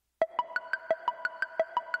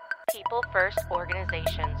People-first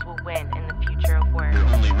organizations will win in the future of work. Your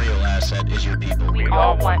only real asset is your people. We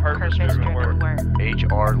all want purpose-driven work.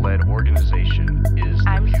 HR-led organization is the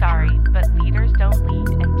I'm future. sorry, but leaders don't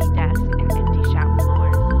lead empty desks and empty shop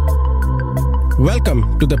floors.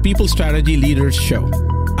 Welcome to the People Strategy Leaders Show.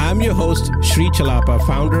 I'm your host, Sri Chalapa,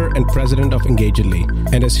 founder and president of Engagedly,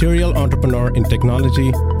 and a serial entrepreneur in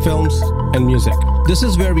technology, films, and music. This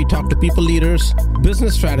is where we talk to people leaders,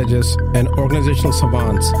 business strategists, and organizational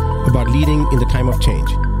savants about leading in the time of change.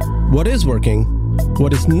 What is working,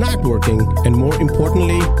 what is not working, and more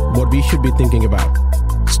importantly, what we should be thinking about.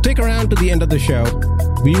 Stick around to the end of the show.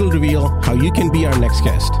 We will reveal how you can be our next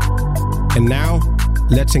guest. And now,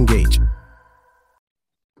 let's engage.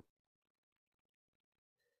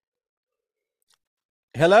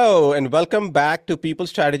 Hello, and welcome back to People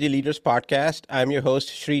Strategy Leaders Podcast. I'm your host,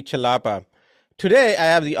 Sri Chalapa. Today, I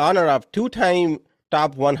have the honor of two-time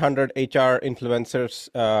top 100 HR influencers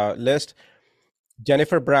list,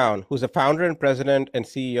 Jennifer Brown, who's the founder and president and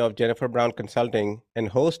CEO of Jennifer Brown Consulting and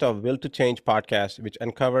host of Will to Change podcast, which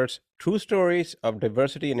uncovers true stories of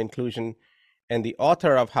diversity and inclusion, and the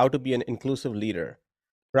author of How to Be an Inclusive Leader.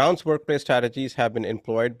 Brown's workplace strategies have been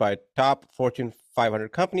employed by top Fortune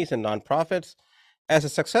 500 companies and nonprofits. As a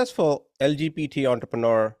successful LGBT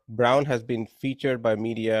entrepreneur, Brown has been featured by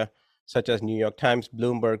media such as New York Times,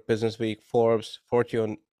 Bloomberg, Businessweek, Forbes,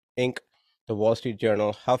 Fortune, Inc., The Wall Street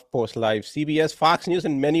Journal, HuffPost Live, CBS, Fox News,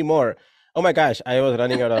 and many more. Oh my gosh, I was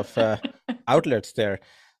running out of outlets there.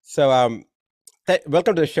 So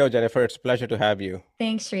welcome to the show, Jennifer. It's a pleasure to have you.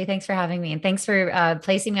 Thanks, Sri. Thanks for having me. And thanks for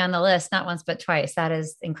placing me on the list, not once, but twice. That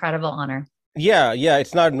is incredible honor. Yeah.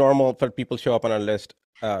 It's not normal for people to show up on our list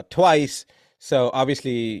twice. So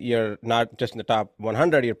obviously, you're not just in the top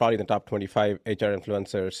 100, you're probably in the top 25 HR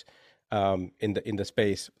influencers in the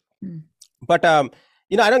space. But, I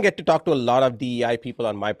don't get to talk to a lot of DEI people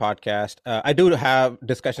on my podcast. I do have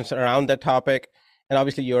discussions around that topic. And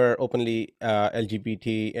obviously, you're openly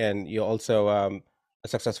LGBT, and you're also a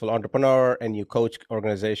successful entrepreneur, and you coach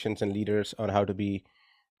organizations and leaders on how to be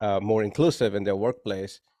more inclusive in their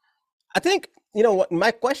workplace. I think,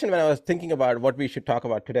 my question when I was thinking about what we should talk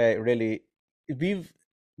about today, really,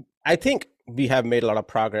 I think we have made a lot of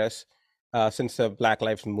progress since the Black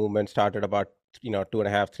Lives Movement started about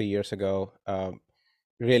 2.5-3 years ago,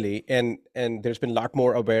 really, and there's been a lot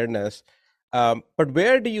more awareness. But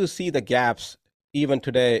where do you see the gaps even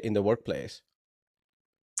today in the workplace?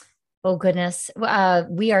 Oh goodness,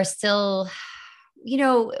 we are still,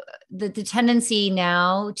 the tendency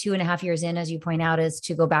now, 2.5 years in, as you point out, is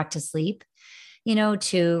to go back to sleep.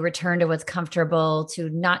 To return to what's comfortable, to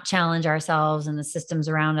not challenge ourselves and the systems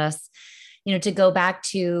around us, to go back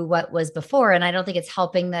to what was before. And I don't think it's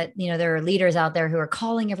helping that, there are leaders out there who are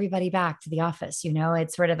calling everybody back to the office.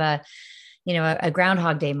 It's sort of a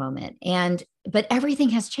Groundhog Day moment. But everything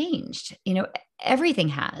has changed, everything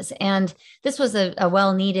has. And this was a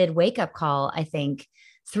well-needed wake-up call, I think,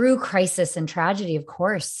 through crisis and tragedy, of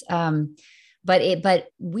course. But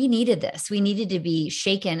we needed this. We needed to be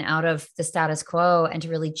shaken out of the status quo and to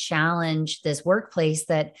really challenge this workplace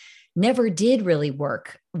that never did really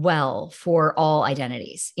work well for all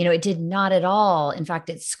identities. It did not at all. In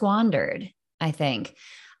fact, it squandered, I think,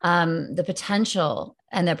 the potential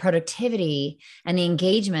and the productivity and the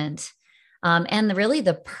engagement and really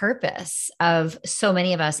the purpose of so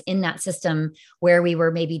many of us in that system where we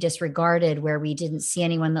were maybe disregarded, where we didn't see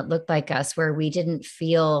anyone that looked like us, where we didn't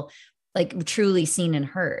feel like truly seen and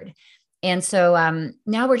heard. And so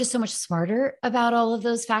now we're just so much smarter about all of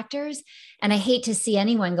those factors. And I hate to see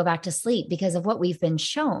anyone go back to sleep because of what we've been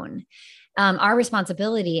shown. Our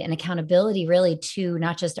responsibility and accountability really to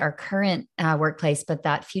not just our current workplace, but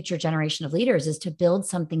that future generation of leaders is to build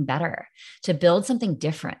something better, to build something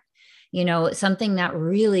different. Something that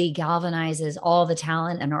really galvanizes all the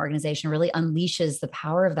talent in our organization, really unleashes the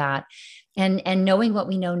power of that. And knowing what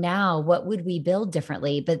we know now, what would we build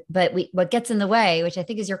differently? But what gets in the way, which I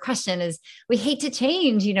think is your question, is we hate to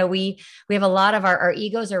change. We have a lot of our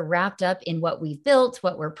egos are wrapped up in what we've built,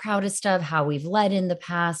 what we're proudest of, how we've led in the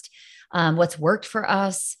past, what's worked for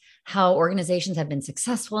us, how organizations have been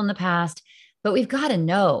successful in the past. But we've got to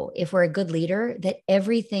know, if we're a good leader, that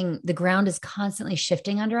the ground is constantly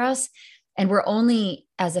shifting under us. And we're only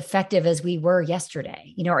as effective as we were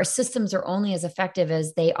yesterday. Our systems are only as effective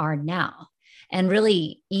as they are now. And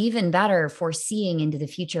really, even better, foreseeing into the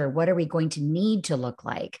future, what are we going to need to look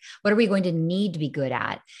like? What are we going to need to be good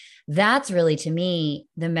at? That's really, to me,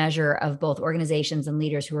 the measure of both organizations and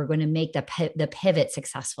leaders who are going to make the pivot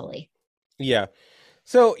successfully. Yeah.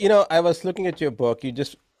 So, I was looking at your book. You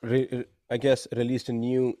just I guess, released a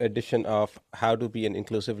new edition of How to Be an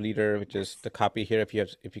Inclusive Leader, which is the copy here. If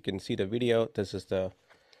you can see the video, this is the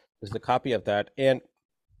copy of that. And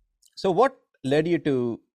so, what led you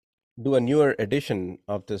to do a newer edition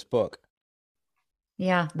of this book?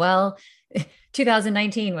 Yeah, well,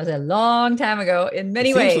 2019 was a long time ago in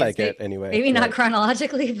many It seems ways. like it anyway. Maybe not Right.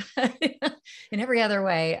 chronologically, but in every other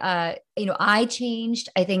way. I changed.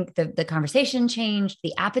 I think the conversation changed,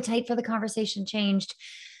 the appetite for the conversation changed,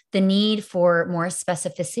 the need for more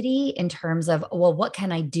specificity in terms of, well, what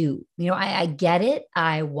can I do? I get it.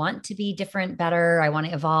 I want to be different, better. I want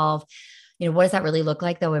to evolve. What does that really look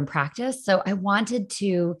like though in practice? So I wanted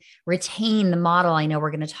to retain the model. I know we're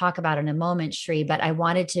going to talk about in a moment, Shri, but I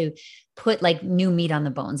wanted to put like new meat on the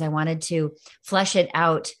bones. I wanted to flesh it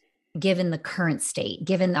out given the current state,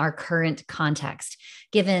 given our current context,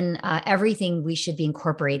 given everything we should be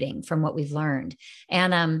incorporating from what we've learned.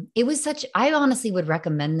 And it was I honestly would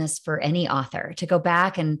recommend this for any author to go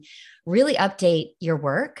back and really update your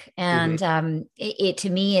work. And to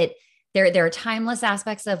me, there are timeless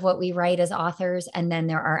aspects of what we write as authors. And then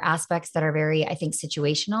there are aspects that are very, I think,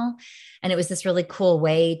 situational. And it was this really cool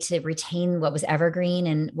way to retain what was evergreen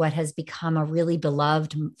and what has become a really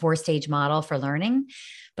beloved 4-stage model for learning,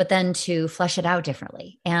 but then to flesh it out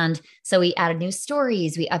differently. And so we added new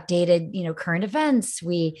stories, we updated, current events.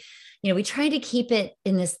 We tried to keep it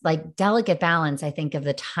in this like delicate balance, I think, of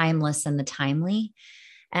the timeless and the timely.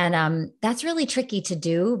 And that's really tricky to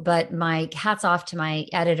do, but my hats off to my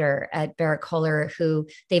editor at Barrett Kohler, who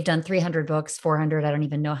they've done 300 books, 400, I don't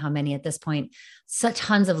even know how many at this point, such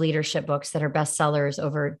tons of leadership books that are bestsellers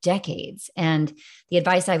over decades. And the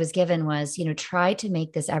advice I was given was, try to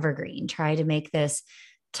make this evergreen, try to make this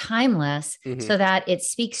timeless so that it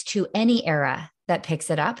speaks to any era that picks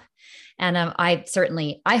it up. And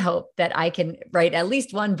I hope that I can write at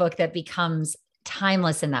least one book that becomes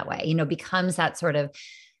timeless in that way, becomes that sort of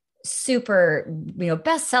super,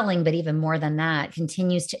 best-selling, but even more than that,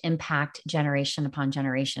 continues to impact generation upon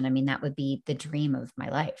generation. I mean, that would be the dream of my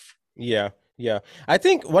life. Yeah. I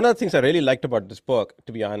think one of the things I really liked about this book,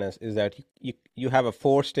 to be honest, is that you have a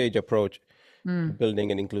 4-stage approach to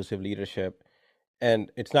building an inclusive leadership.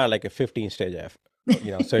 And it's not like a 15-stage F.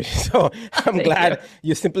 So I'm glad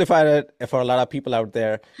you simplified it for a lot of people out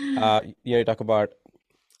there. You talk about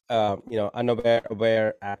unaware,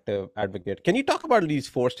 aware, active, advocate. Can you talk about these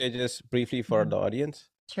 4 stages briefly for the audience?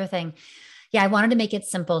 Sure thing. Yeah, I wanted to make it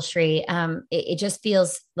simple, Shri. It just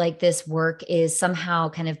feels like this work is somehow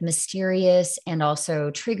kind of mysterious and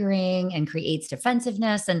also triggering and creates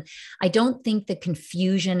defensiveness. And I don't think the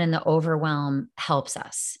confusion and the overwhelm helps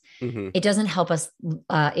us. It doesn't help us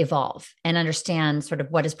evolve and understand sort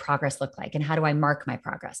of what does progress look like and how do I mark my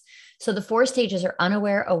progress. So the 4 stages are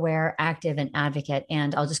unaware, aware, active, and advocate.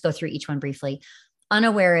 And I'll just go through each one briefly.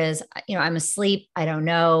 Unaware is, I'm asleep. I don't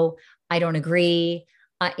know. I don't agree.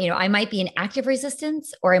 I might be in active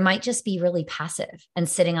resistance, or I might just be really passive and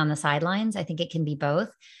sitting on the sidelines. I think it can be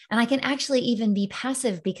both. And I can actually even be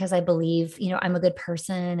passive because I believe, I'm a good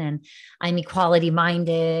person and I'm equality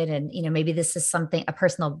minded. And, maybe this is a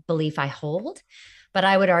personal belief I hold. But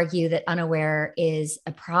I would argue that unaware is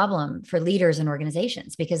a problem for leaders and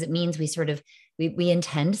organizations because it means we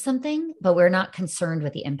intend something, but we're not concerned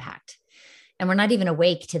with the impact. And we're not even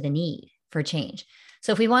awake to the need for change.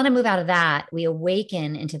 So if we want to move out of that, we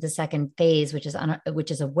awaken into the second phase, which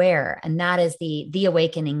is aware. And that is the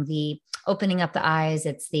awakening, the opening up the eyes.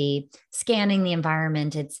 It's the scanning the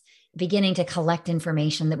environment. It's beginning to collect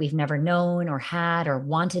information that we've never known or had or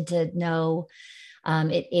wanted to know.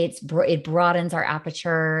 It broadens our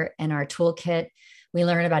aperture and our toolkit. We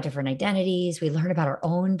learn about different identities. We learn about our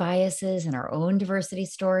own biases and our own diversity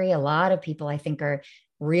story. A lot of people, I think, are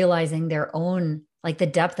realizing their own, like the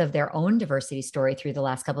depth of their own diversity story through the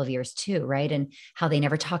last couple of years too, right? And how they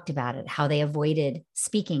never talked about it, how they avoided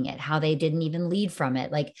speaking it, how they didn't even lead from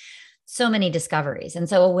it, like so many discoveries. And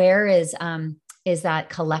so aware is that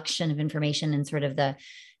collection of information and sort of the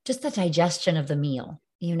digestion of the meal,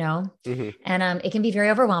 And it can be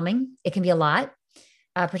very overwhelming. It can be a lot,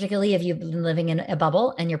 particularly if you've been living in a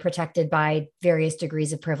bubble and you're protected by various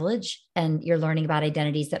degrees of privilege and you're learning about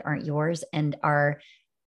identities that aren't yours and are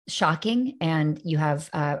shocking, and you have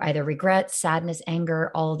either regret, sadness,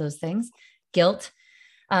 anger, all of those things, guilt,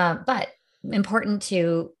 but important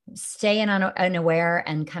to stay unaware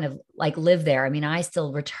and kind of like live there. I mean, I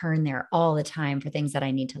still return there all the time for things that I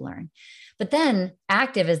need to learn. But then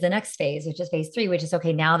active is the next phase, which is phase 3, which is,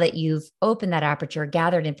 okay, now that you've opened that aperture,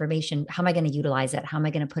 gathered information, how am I going to utilize it? How am I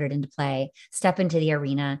going to put it into play? Step into the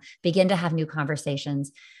arena, begin to have new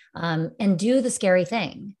conversations, and do the scary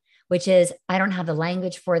thing, which is, I don't have the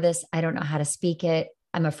language for this. I don't know how to speak it.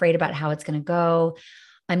 I'm afraid about how it's going to go.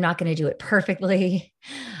 I'm not going to do it perfectly.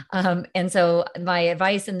 And so my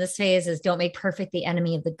advice in this phase is don't make perfect the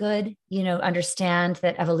enemy of the good. Understand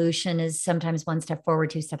that evolution is sometimes one step forward,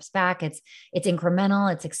 two steps back. It's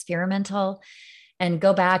incremental, it's experimental. And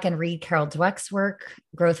go back and read Carol Dweck's work,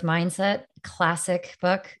 Growth Mindset, classic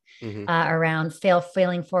book around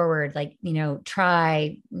failing forward. Like,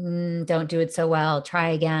 try, don't do it so well,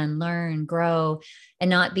 try again, learn, grow, and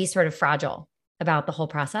not be sort of fragile about the whole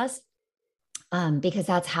process. Because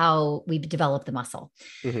that's how we develop the muscle.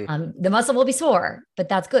 The muscle will be sore, but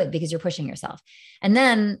that's good because you're pushing yourself. And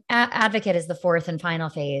then advocate is the fourth and final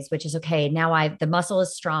phase, which is, okay, now the muscle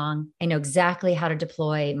is strong. I know exactly how to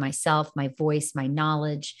deploy myself, my voice, my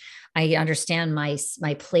knowledge. I understand my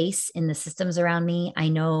place in the systems around me. I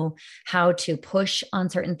know how to push on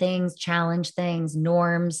certain things, challenge things,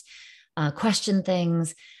 norms, question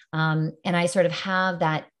things. And I sort of have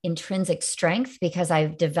that intrinsic strength because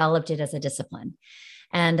I've developed it as a discipline.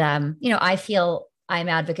 And, I feel I'm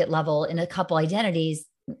advocate level in a couple identities,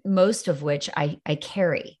 most of which I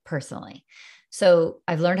carry personally. So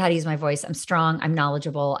I've learned how to use my voice. I'm strong. I'm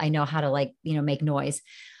knowledgeable. I know how to make noise,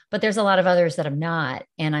 but there's a lot of others that I'm not,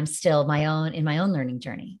 and I'm still in my own learning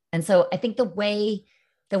journey. And so I think the way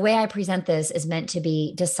I present this is meant to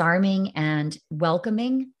be disarming and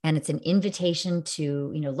welcoming. And it's an invitation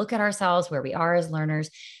to, look at ourselves where we are as learners.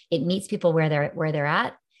 It meets people where they're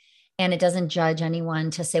at. And it doesn't judge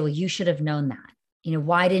anyone to say, well, you should have known that.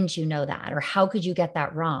 Why didn't you know that? Or how could you get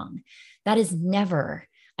that wrong? That is never,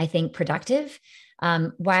 I think, productive.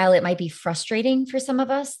 While it might be frustrating for some of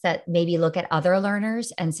us that maybe look at other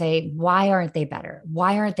learners and say, why aren't they better?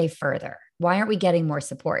 Why aren't they further? Why aren't we getting more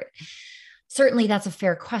support? Certainly that's a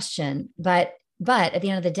fair question, but at the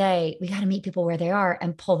end of the day, we got to meet people where they are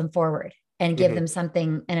and pull them forward and give them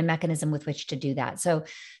something and a mechanism with which to do that. So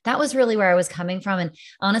that was really where I was coming from. And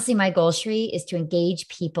honestly, my goal, Shri, is to engage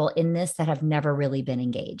people in this that have never really been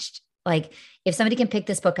engaged. Like, if somebody can pick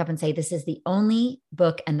this book up and say, this is the only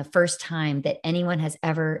book and the first time that anyone has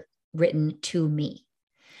ever written to me,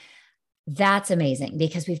 that's amazing,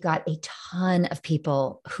 because we've got a ton of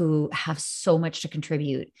people who have so much to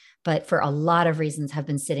contribute, but for a lot of reasons have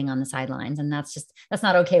been sitting on the sidelines. And that's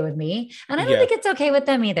not okay with me. And I don't think it's okay with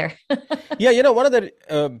them either. One of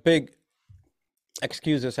the big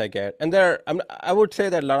excuses I get, and I would say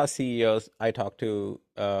that a lot of CEOs I talk to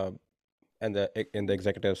and the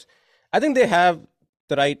executives, I think they have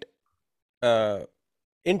the right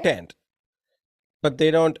intent, but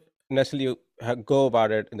they don't necessarily go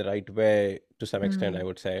about it in the right way to some extent, I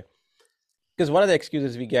would say. Because one of the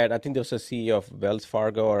excuses we get, I think there was a CEO of Wells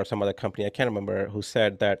Fargo or some other company, I can't remember, who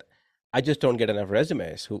said that I just don't get enough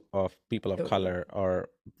resumes of people of color or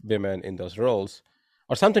women in those roles,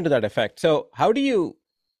 or something to that effect. So how do you,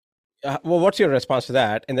 what's your response to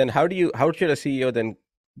that? And then how should a CEO then,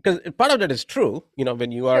 because part of that is true,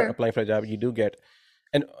 when you are applying for a job, you do get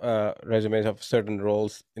resumes of certain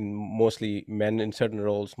roles, in mostly men in certain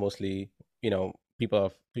roles, mostly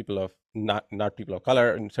people of not people of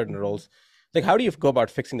color in certain roles. Like, how do you go about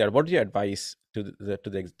fixing that? What is your advice to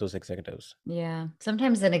those executives? Yeah,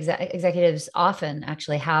 sometimes executives often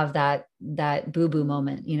actually have that boo-boo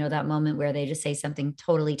moment. That moment where they just say something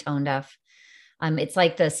totally tone deaf. It's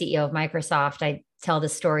like the CEO of Microsoft. I tell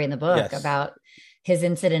this story in the book about his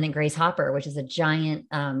incident at Grace Hopper, which is a giant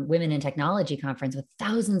women in technology conference with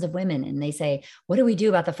thousands of women. And they say, what do we do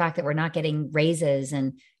about the fact that we're not getting raises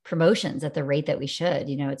and promotions at the rate that we should?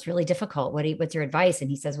 It's really difficult. What's your advice?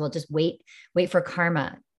 And he says, well, just wait for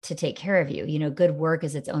karma to take care of you. Good work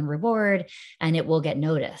is its own reward, and it will get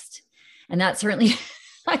noticed. And that certainly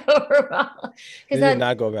not go well. It did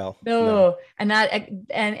not go well. No.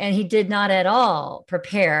 And he did not at all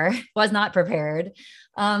was not prepared.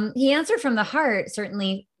 He answered from the heart,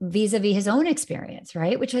 certainly vis-a-vis his own experience,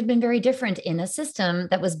 right? Which had been very different in a system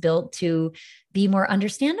that was built to be more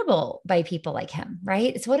understandable by people like him,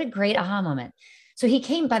 right? It's what a great aha moment. So he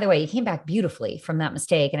came back beautifully from that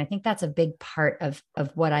mistake. And I think that's a big part of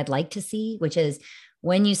what I'd like to see, which is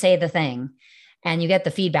when you say the thing and you get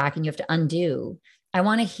the feedback and you have to undo, I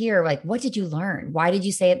want to hear, what did you learn? Why did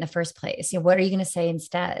you say it in the first place? What are you going to say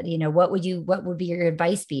instead? What would be your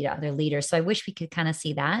advice be to other leaders? So I wish we could kind of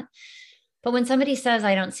see that. But when somebody says,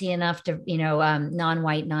 I don't see enough to,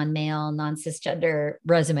 non-white, non-male, non-cisgender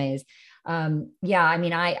resumes,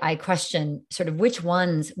 I question sort of which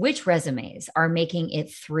resumes are making it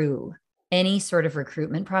through any sort of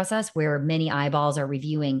recruitment process where many eyeballs are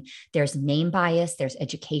reviewing. There's name bias, there's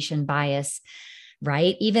education bias,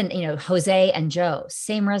 right? Even, Jose and Joe,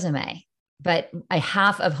 same resume, but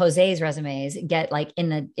half of Jose's resumes get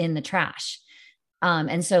in the trash.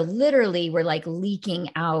 And so literally we're like leaking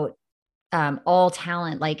out all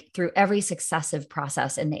talent, like through every successive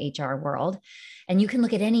process in the HR world. And you can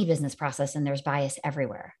look at any business process and there's bias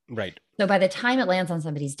everywhere. Right. So by the time it lands on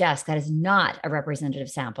somebody's desk, that is not a representative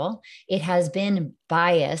sample. It has been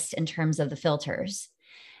biased in terms of the filters.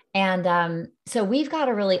 And so we've got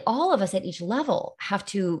to really, all of us at each level have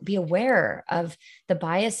to be aware of the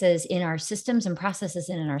biases in our systems and processes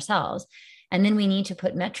and in ourselves. And then we need to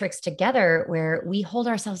put metrics together where we hold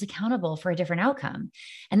ourselves accountable for a different outcome.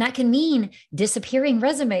 And that can mean disappearing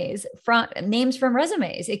resumes from names from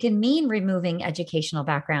resumes. It can mean removing educational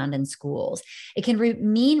background in schools. It can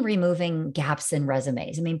mean removing gaps in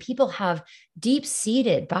resumes. I mean, people have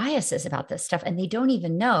deep-seated biases about this stuff, and they don't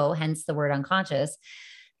even know, hence the word unconscious,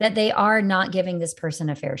 that they are not giving this person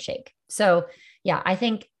a fair shake. So yeah, I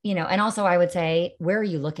think, and also I would say, where are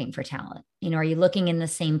you looking for talent? Are you looking in the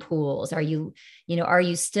same pools? Are you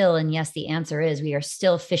still, and yes, the answer is we are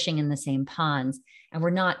still fishing in the same ponds, and we're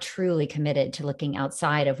not truly committed to looking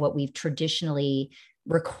outside of what we've traditionally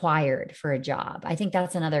required for a job. I think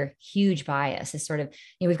that's another huge bias is sort of,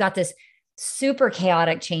 we've got this super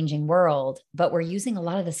chaotic changing world, but we're using a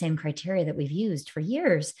lot of the same criteria that we've used for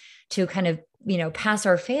years to kind of, pass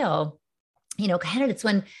or fail, candidates.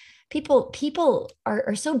 When people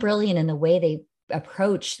are so brilliant in the way they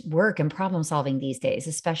approach work and problem solving these days,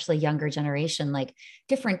 especially younger generation, like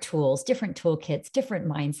different tools, different toolkits, different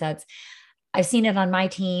mindsets. I've seen it on my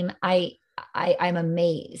team. I'm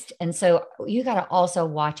amazed. And so you got to also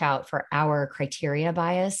watch out for our criteria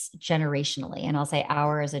bias generationally. And I'll say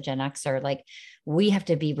our as a Gen Xer, like we have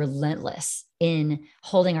to be relentless in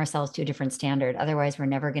holding ourselves to a different standard. Otherwise, we're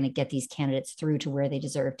never going to get these candidates through to where they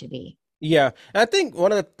deserve to be. Yeah. I think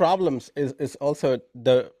one of the problems is also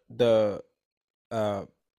the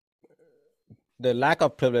lack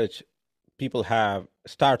of privilege people have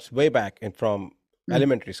starts way back from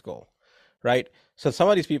elementary school, right? So some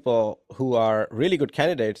of these people who are really good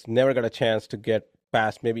candidates never got a chance to get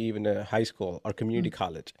past maybe even a high school or community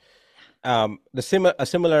college. A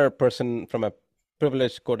similar person from a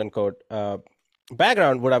privileged quote unquote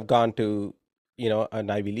background would have gone to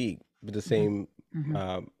an Ivy League with the same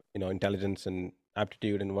intelligence and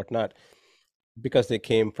aptitude and whatnot, because they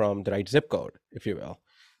came from the right zip code, if you will,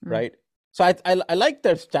 right? So I like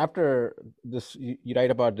this chapter. You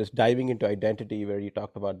write about this diving into identity, where you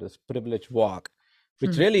talk about this privilege walk,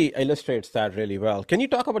 which really illustrates that really well. Can you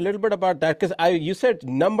talk a little bit about that? Because you said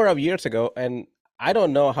number of years ago, and I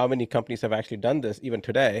don't know how many companies have actually done this even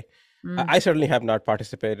today. I certainly have not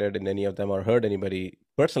participated in any of them or heard anybody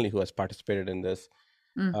personally who has participated in this.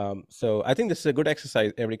 So I think this is a good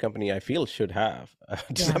exercise every company I feel should have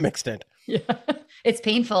to some extent. Yeah, it's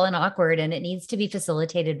painful and awkward, and it needs to be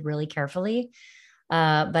facilitated really carefully.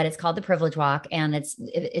 But it's called the privilege walk, and it's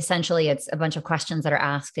a bunch of questions that are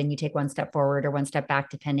asked, and you take one step forward or one step back,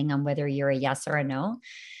 depending on whether you're a yes or a no.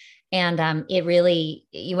 And it really,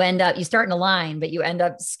 you start in a line, but you end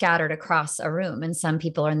up scattered across a room. And some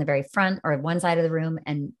people are in the very front or one side of the room,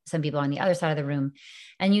 and some people are on the other side of the room.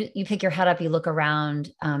 And you pick your head up, you look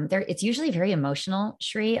around. It's usually very emotional,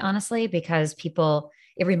 Shri, honestly, because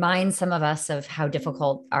it reminds some of us of how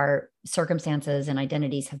difficult our circumstances and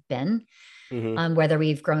identities have been. Whether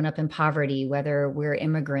we've grown up in poverty, whether we're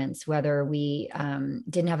immigrants, whether we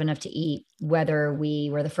didn't have enough to eat, whether we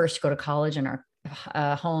were the first to go to college in our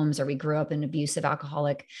homes, or we grew up in an abusive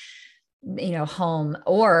alcoholic home,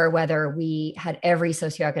 or whether we had every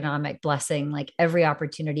socioeconomic blessing, like every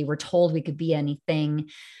opportunity, we're told we could be anything,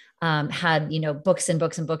 had books and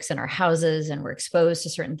books and books in our houses, and we're exposed to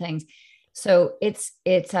certain things. So it's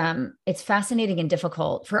fascinating and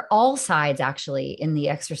difficult for all sides, actually, in the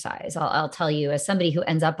exercise. I'll tell you, as somebody who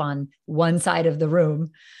ends up on one side of the room,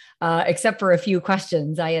 except for a few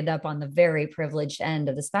questions, I end up on the very privileged end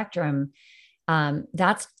of the spectrum.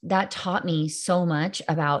 That taught me so much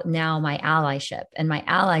about now my allyship, and my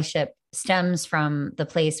allyship stems from the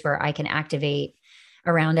place where I can activate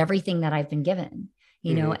around everything that I've been given,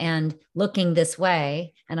 and looking this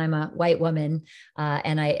way. And I'm a white woman,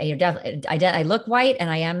 and I look white, and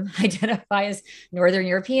I identify as Northern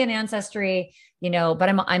European ancestry, but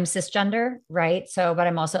I'm cisgender, right? So, but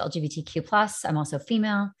I'm also LGBTQ+, I'm also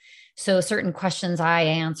female. So certain questions I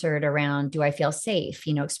answered around, do I feel safe,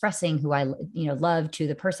 expressing who I, love to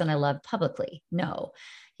the person I love publicly? No.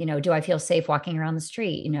 Do I feel safe walking around the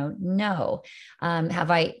street? No. Have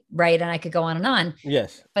I, right? And I could go on and on.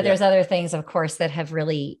 Yes. But there's other things, of course, that have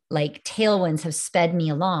really, like, tailwinds have sped me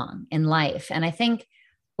along in life. And I think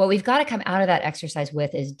what we've got to come out of that exercise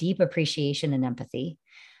with is deep appreciation and empathy.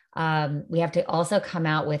 We have to also come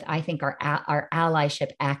out with, I think, our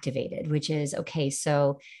allyship activated, which is, okay,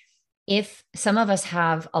 so if some of us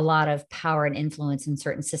have a lot of power and influence in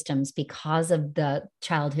certain systems because of the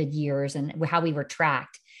childhood years and how we were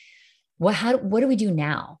tracked, what do we do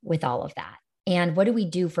now with all of that? And what do we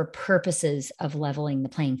do for purposes of leveling the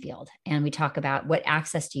playing field? And we talk about what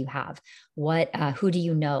access do you have? Who do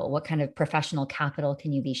you know? What kind of professional capital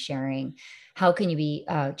can you be sharing? How can you be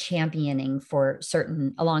championing for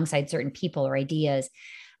alongside certain people or ideas?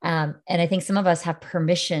 And I think some of us have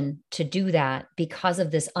permission to do that because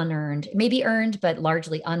of this unearned, maybe earned, but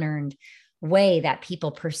largely unearned way that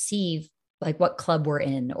people perceive like what club we're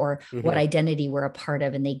in or what identity we're a part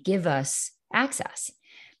of. And they give us access.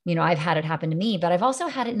 I've had it happen to me, but I've also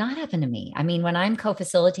had it not happen to me. I mean, when I'm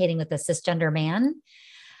co-facilitating with a cisgender man,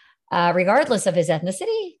 regardless of his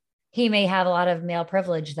ethnicity, he may have a lot of male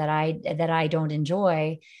privilege that I don't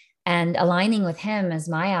enjoy. And aligning with him as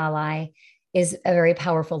my ally is a very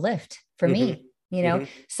powerful lift for me.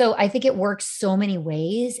 So I think it works so many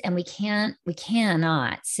ways, and we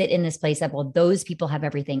cannot sit in this place of, well, those people have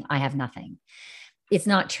everything, I have nothing. It's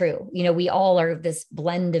not true. We all are this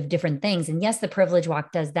blend of different things. And yes, the privilege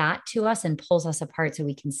walk does that to us and pulls us apart so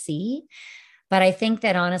we can see. But I think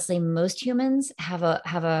that honestly, most humans have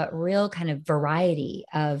a real kind of variety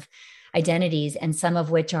of identities, and some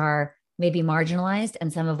of which are maybe marginalized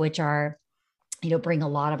and some of which are, bring a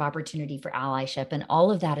lot of opportunity for allyship. And all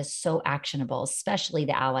of that is so actionable, especially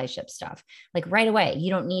the allyship stuff. Like right away, you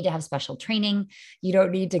don't need to have special training. You don't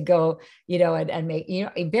need to go, and make, you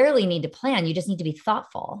barely need to plan. You just need to be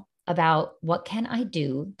thoughtful about what can I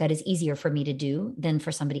do that is easier for me to do than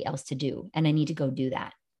for somebody else to do. And I need to go do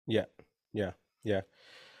that. Yeah.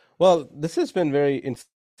 Well, this has been very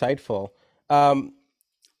insightful.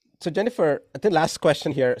 So Jennifer, I think last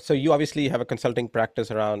question here. So you obviously have a consulting practice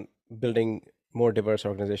around building more diverse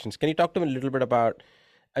organizations. Can you talk to me a little bit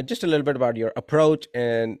about your approach,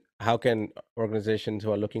 and how can organizations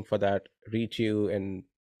who are looking for that reach you, and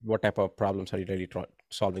what type of problems are you really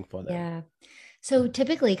solving for them? Yeah. So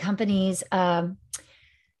typically companies,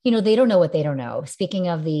 they don't know what they don't know. Speaking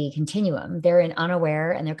of the continuum, they're in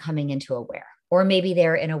unaware and they're coming into aware. Or maybe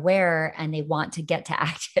they're in aware and they want to get to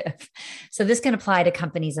active. So this can apply to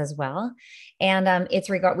companies as well. And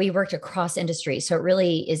we worked across industries. So it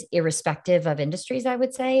really is irrespective of industries, I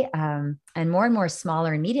would say. And more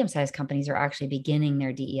smaller and medium-sized companies are actually beginning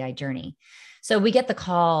their DEI journey. So we get the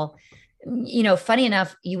call, funny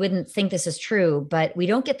enough, you wouldn't think this is true, but we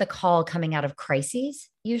don't get the call coming out of crises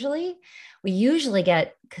usually. We usually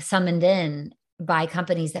get summoned in by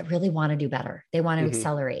companies that really want to do better. They want to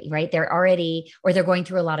accelerate, right? They're going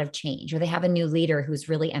through a lot of change, or they have a new leader who's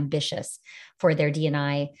really ambitious for their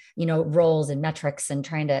D&I, roles and metrics, and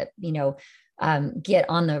trying to, get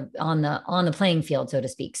on the playing field, so to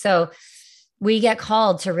speak. So we get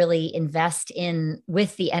called to really invest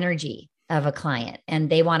with the energy of a client, and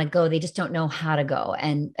they want to go, they just don't know how to go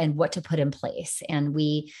and what to put in place. And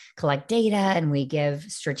we collect data and we give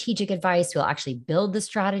strategic advice. We'll actually build the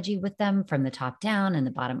strategy with them from the top down and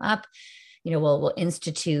the bottom up. We'll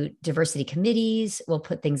institute diversity committees. We'll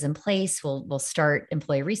put things in place. We'll start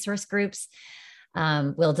employee resource groups.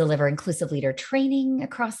 We'll deliver inclusive leader training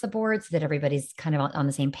across the board so that everybody's kind of on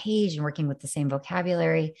the same page and working with the same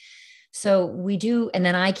vocabulary. So we do, and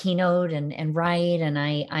then I keynote and write, and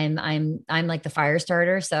I'm like the fire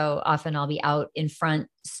starter. So often I'll be out in front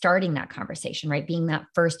starting that conversation, right? Being that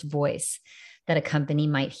first voice that a company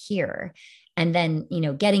might hear. And then,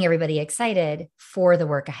 getting everybody excited for the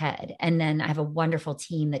work ahead. And then I have a wonderful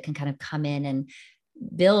team that can kind of come in and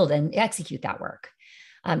build and execute that work.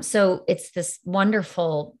 So it's this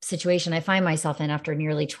wonderful situation I find myself in after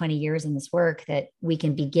nearly 20 years in this work, that we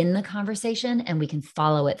can begin the conversation and we can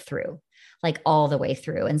follow it through, like all the way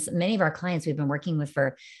through. And so many of our clients we've been working with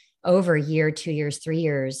for over a year, 2 years, 3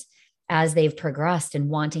 years, as they've progressed and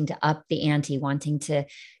wanting to up the ante, wanting to,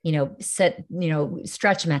 set,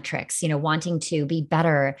 stretch metrics, wanting to be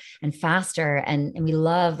better and faster. And we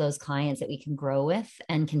love those clients that we can grow with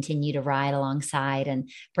and continue to ride alongside and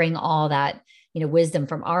bring all that, wisdom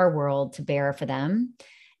from our world to bear for them.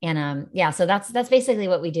 And so that's basically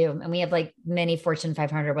what we do. And we have like many Fortune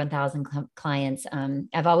 500, 1000 clients.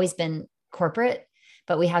 I've always been corporate,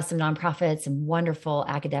 but we have some nonprofits and wonderful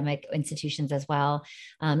academic institutions as well.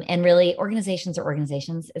 And really organizations are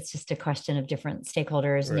organizations. It's just a question of different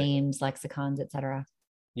stakeholders, right, names, lexicons, et cetera.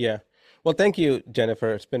 Yeah. Well, thank you,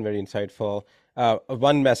 Jennifer. It's been very insightful.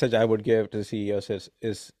 One message I would give to the CEOs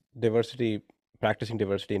is diversity. Practicing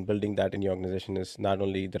diversity and building that in your organization is not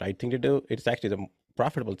only the right thing to do, it's actually the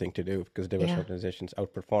profitable thing to do, because diverse organizations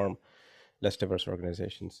outperform less diverse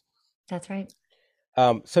organizations. That's right.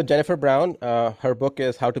 So Jennifer Brown, her book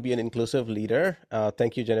is How to Be an Inclusive Leader.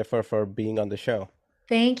 Thank you, Jennifer, for being on the show.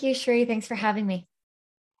 Thank you, Shri. Thanks for having me.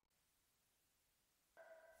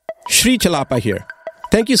 Shri Chalapa here.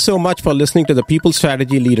 Thank you so much for listening to the People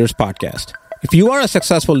Strategy Leaders podcast. If you are a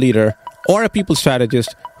successful leader or a people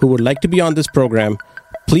strategist who would like to be on this program,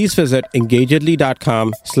 please visit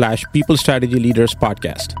engagedly.com/People Strategy Leaders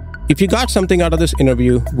podcast. If you got something out of this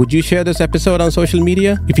interview, would you share this episode on social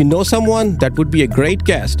media? If you know someone that would be a great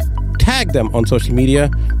guest, tag them on social media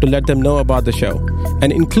to let them know about the show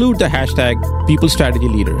and include the hashtag People Strategy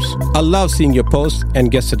Leaders. I love seeing your posts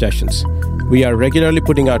and guest suggestions. We are regularly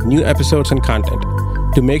putting out new episodes and content.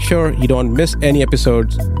 To make sure you don't miss any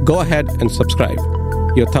episodes, go ahead and subscribe.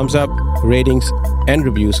 Your thumbs up, ratings, and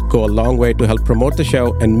reviews go a long way to help promote the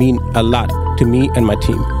show and mean a lot to me and my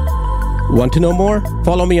team. Want to know more?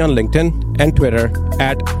 Follow me on LinkedIn and Twitter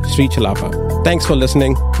 @Sri Chalapa. Thanks for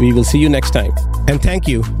listening. We will see you next time. And thank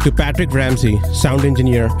you to Patrick Ramsey, sound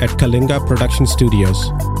engineer at Kalinga Production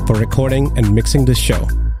Studios, for recording and mixing this show.